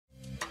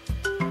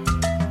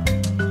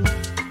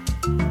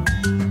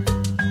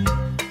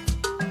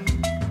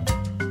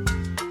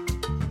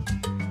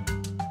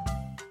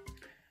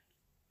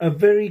A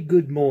very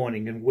good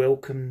morning and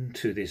welcome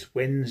to this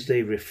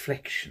Wednesday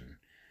reflection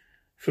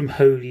from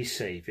Holy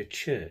Saviour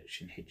Church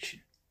in Hitchin.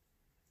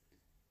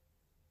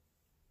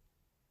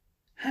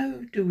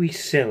 How do we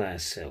sell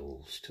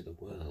ourselves to the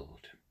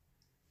world?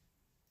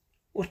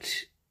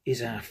 What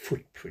is our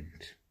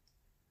footprint?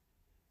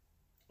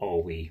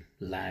 Are we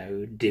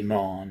loud,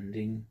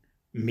 demanding,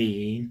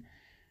 mean,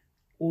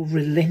 or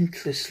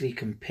relentlessly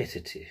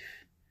competitive?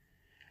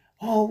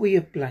 Are we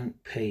a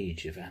blank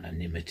page of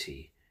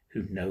anonymity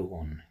who no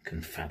one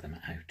can fathom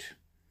out?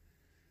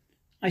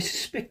 I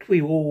suspect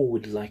we all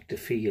would like to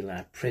feel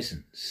our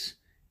presence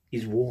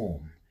is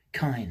warm,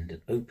 kind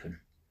and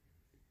open.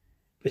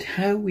 But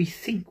how we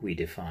think we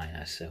define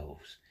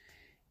ourselves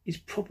is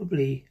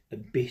probably a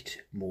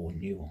bit more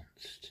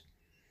nuanced.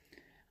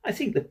 I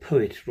think the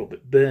poet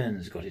Robert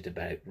Burns got it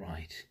about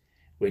right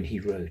when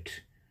he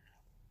wrote,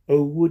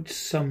 "Oh, would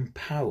some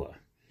power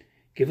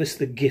give us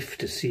the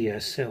gift to see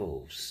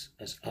ourselves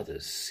as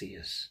others see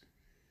us."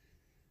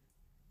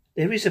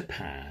 There is a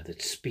power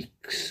that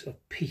speaks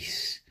of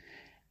peace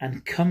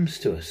and comes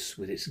to us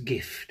with its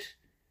gift,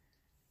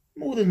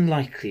 more than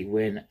likely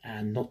when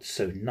our not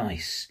so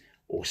nice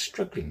or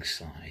struggling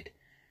side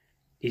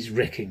is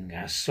wrecking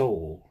our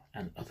soul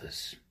and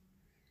others.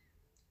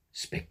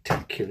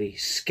 Spectacularly,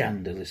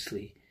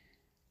 scandalously,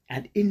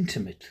 and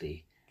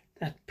intimately,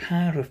 that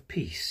power of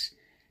peace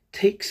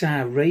takes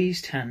our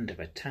raised hand of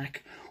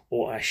attack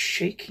or our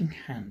shaking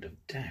hand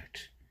of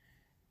doubt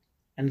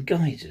and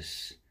guides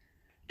us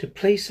to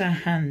place our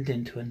hand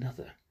into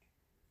another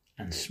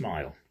and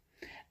smile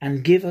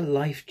and give a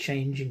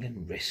life-changing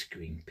and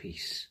rescuing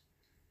peace.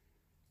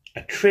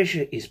 A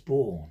treasure is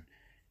born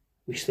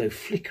which, though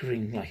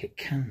flickering like a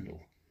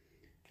candle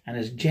and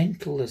as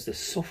gentle as the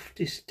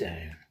softest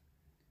down,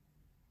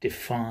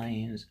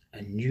 defines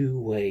a new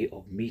way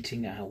of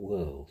meeting our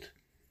world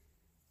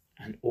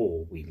and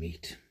all we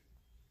meet.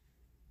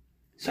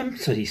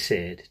 Somebody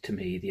said to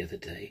me the other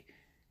day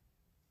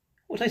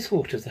what I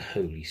thought of the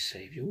Holy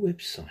Saviour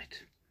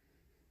website.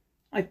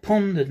 I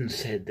pondered and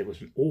said there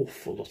was an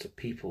awful lot of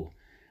people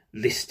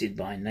listed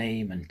by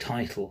name and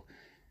title,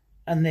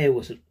 and there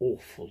was an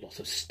awful lot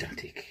of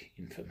static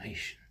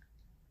information.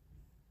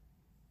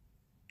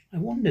 I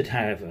wondered,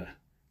 however,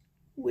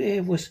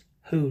 where was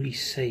Holy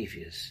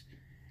Saviour's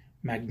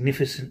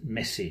magnificent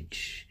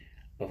message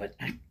of an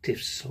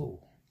active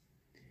soul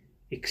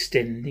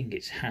extending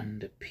its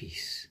hand of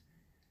peace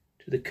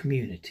to the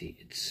community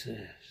it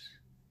serves?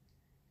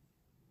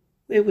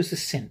 Where was the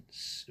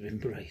sense of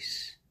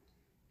embrace,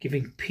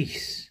 giving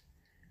peace,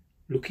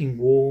 looking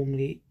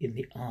warmly in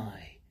the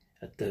eye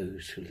at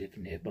those who live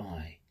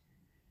nearby?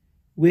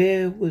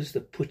 Where was the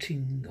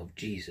putting of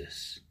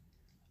Jesus,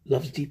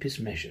 love's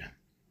deepest measure,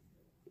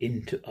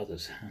 into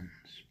others'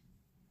 hands?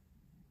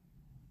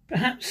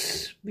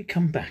 Perhaps we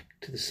come back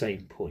to the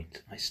same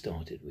point I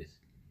started with.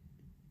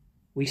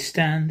 We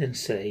stand and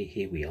say,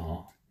 here we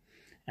are,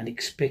 and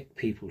expect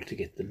people to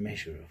get the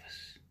measure of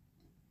us.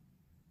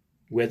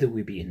 Whether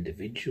we be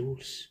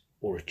individuals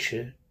or a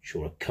church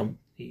or a company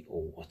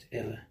or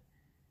whatever,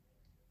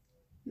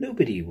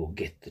 nobody will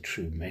get the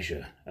true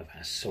measure of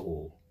our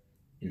soul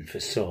in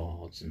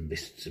facades and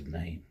lists of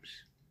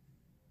names.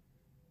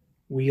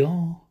 We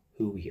are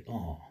who we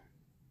are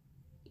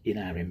in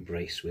our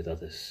embrace with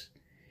others,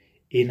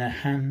 in a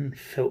hand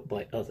felt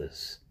by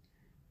others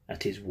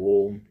that is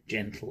warm,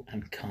 gentle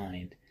and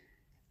kind,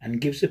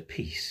 and gives a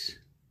peace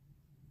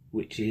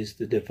which is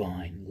the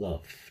divine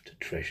love to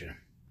treasure.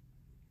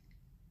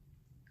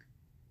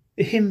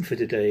 The hymn for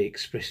today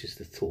expresses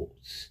the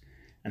thoughts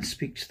and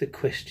speaks to the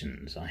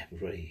questions I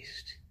have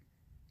raised.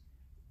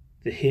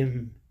 The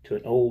hymn, to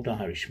an old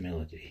Irish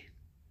melody,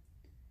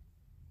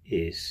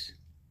 is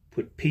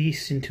 "Put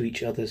peace into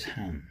each other's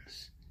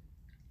hands,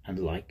 and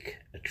like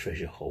a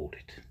treasure hold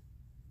it."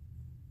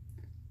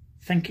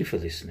 Thank you for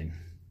listening.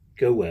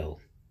 Go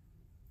well,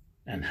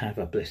 and have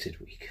a blessed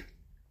week.